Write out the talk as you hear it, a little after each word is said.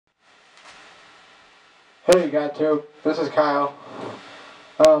Hey GodTube, this is Kyle.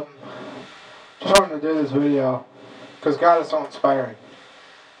 Um, just wanted to do this video because God is so inspiring.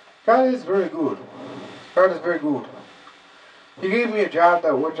 God is very good. God is very good. He gave me a job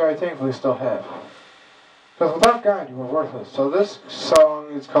that which I thankfully still have. Because without God, you were worthless. So this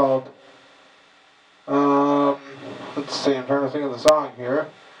song is called, let's see, I'm trying to think of the song here.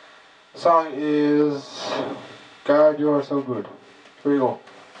 The song is God, You Are So Good. Here we go.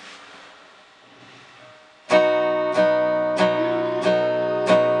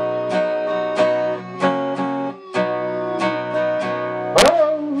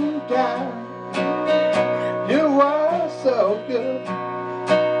 Oh God, You are so good.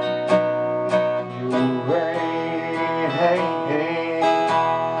 You reign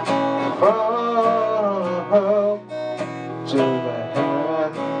from to the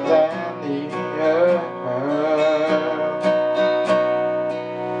heavens and the earth.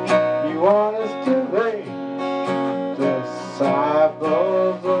 You want us to be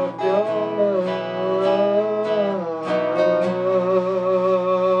disciples of your love.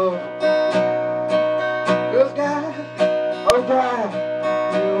 'Cause God, oh God,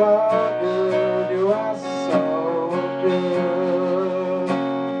 You are good, You are so good.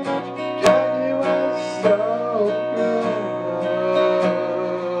 God, You are so good.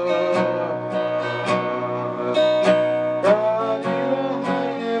 God, You are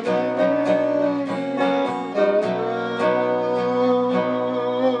higher than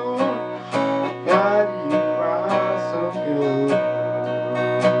God, You are so good.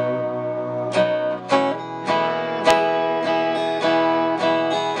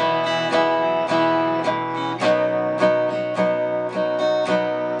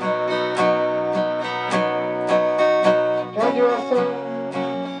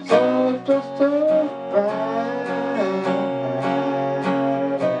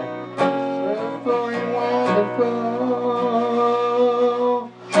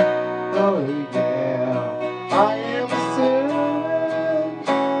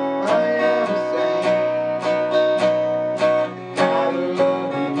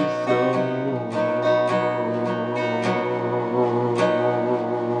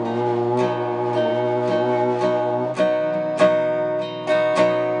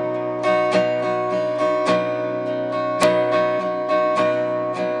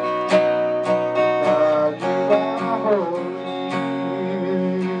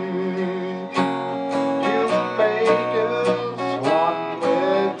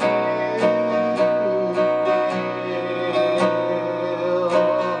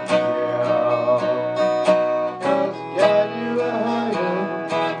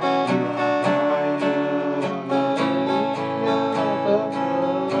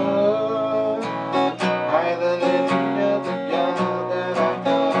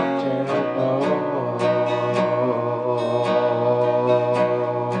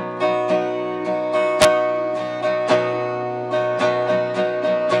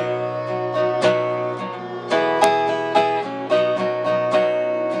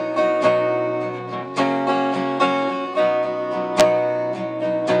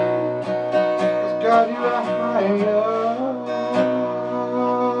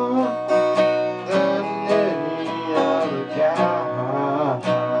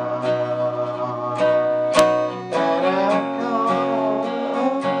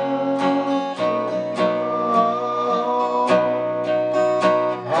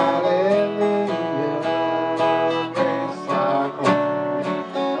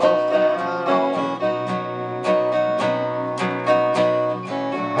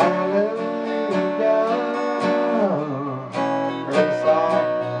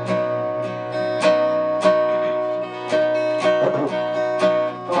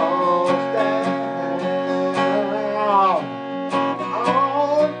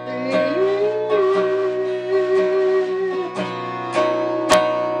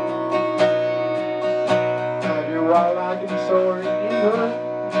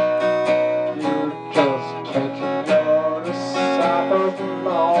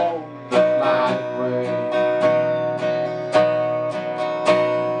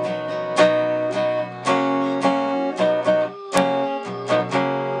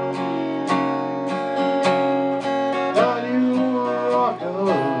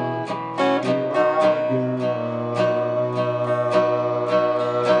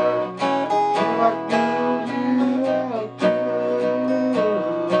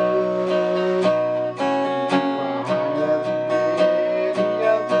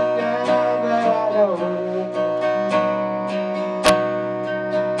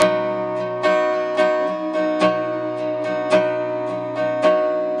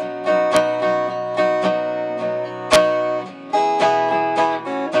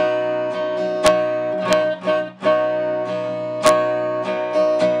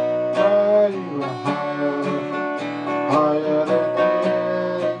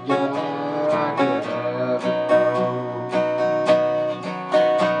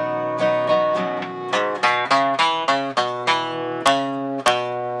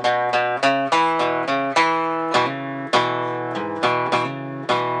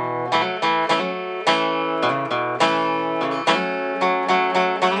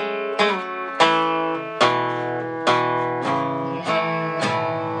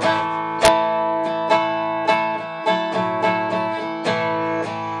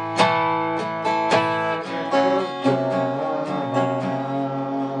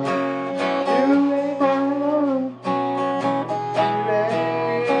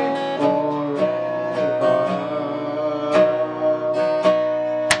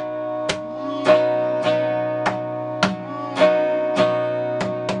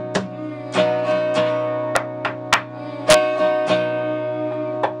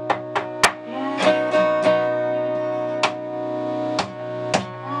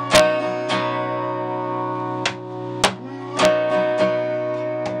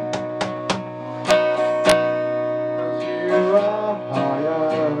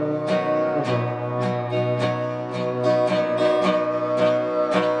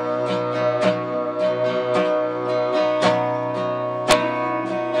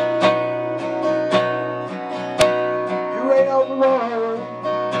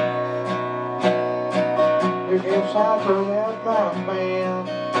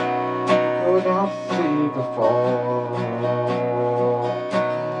 could not see before.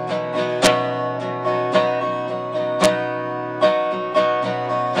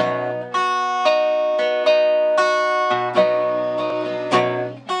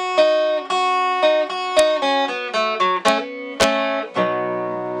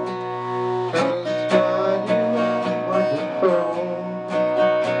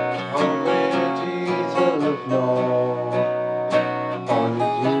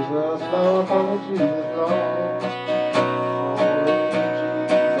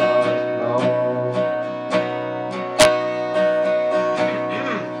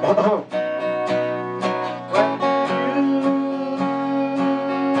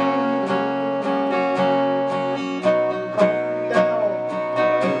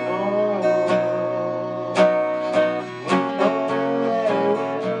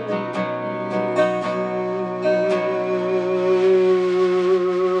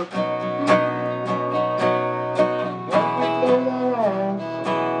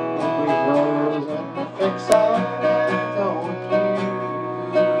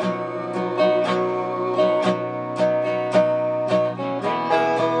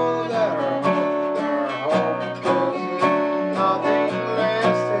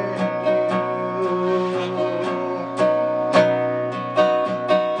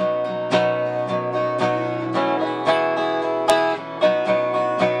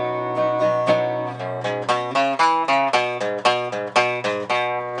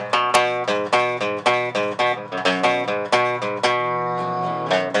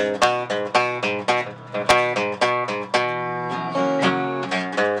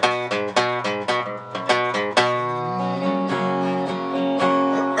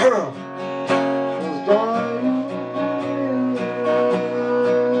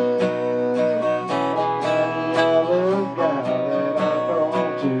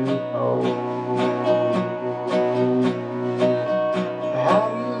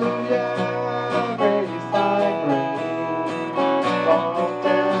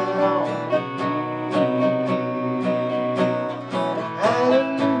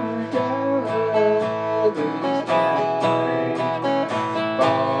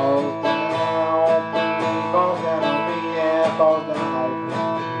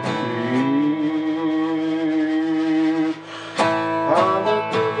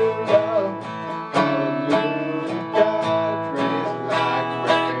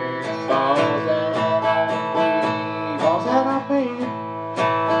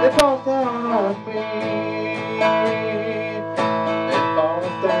 It falls down on me. It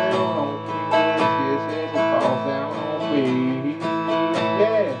falls down on me. Yes, yes, it falls down on me.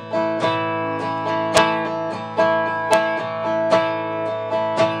 Yeah.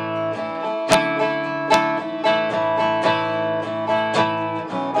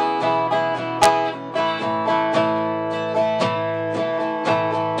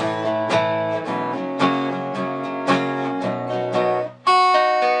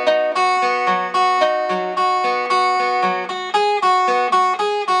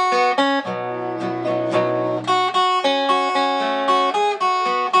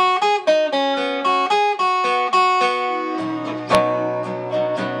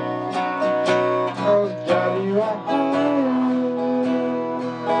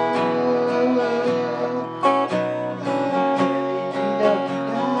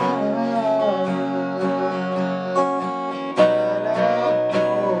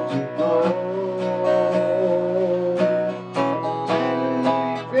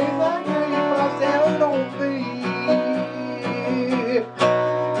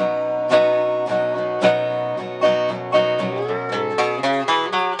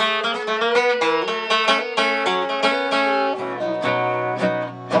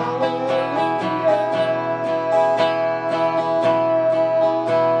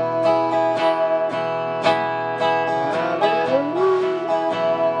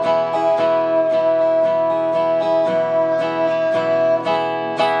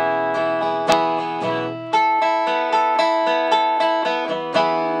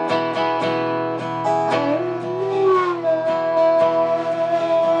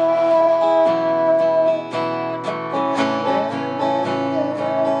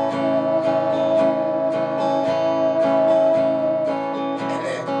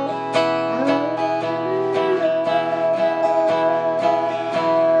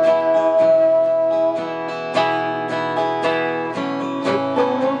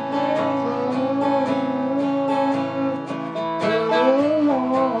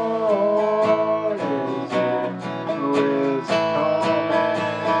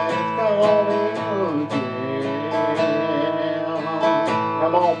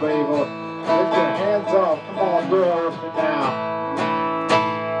 Come on, baby. Lift your hands up. Come on, do it with me now.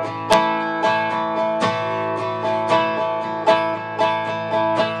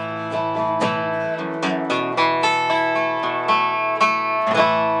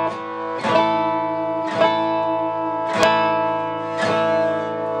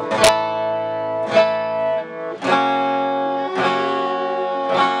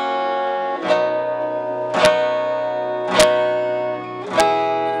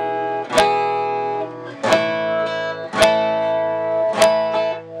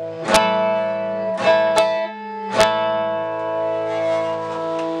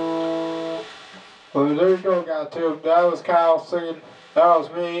 Well, there you go, guys, too. That was Kyle singing. That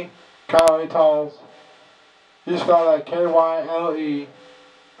was me, Kyle Atols. You spell that Kyle,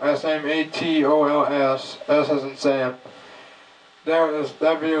 last name Atols, S as in Sam.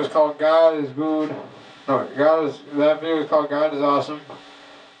 That video is called God is Good. No, that video is called God is Awesome.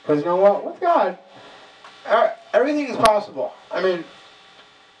 Because you know what? With God, everything is possible. I mean,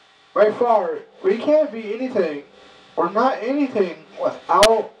 by far, we can't be anything or not anything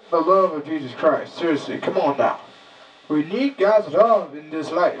without the love of Jesus Christ. Seriously, come on now. We need God's love in this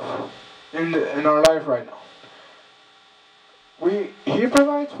life, in our life right now. He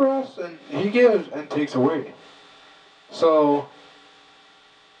provides for us, and He gives and takes away. So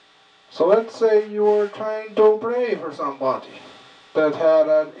let's say you were trying to pray for somebody that had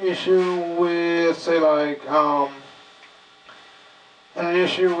an issue with, say, like an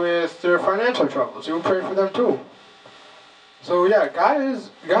issue with their financial troubles. You would pray for them too. So yeah, God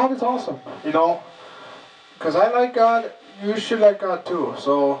is awesome, you know. Because I like God, you should like God too.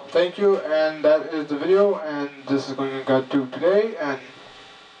 So thank you, and that is the video, and this is going to God too today, and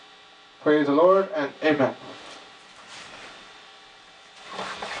praise the Lord, and amen.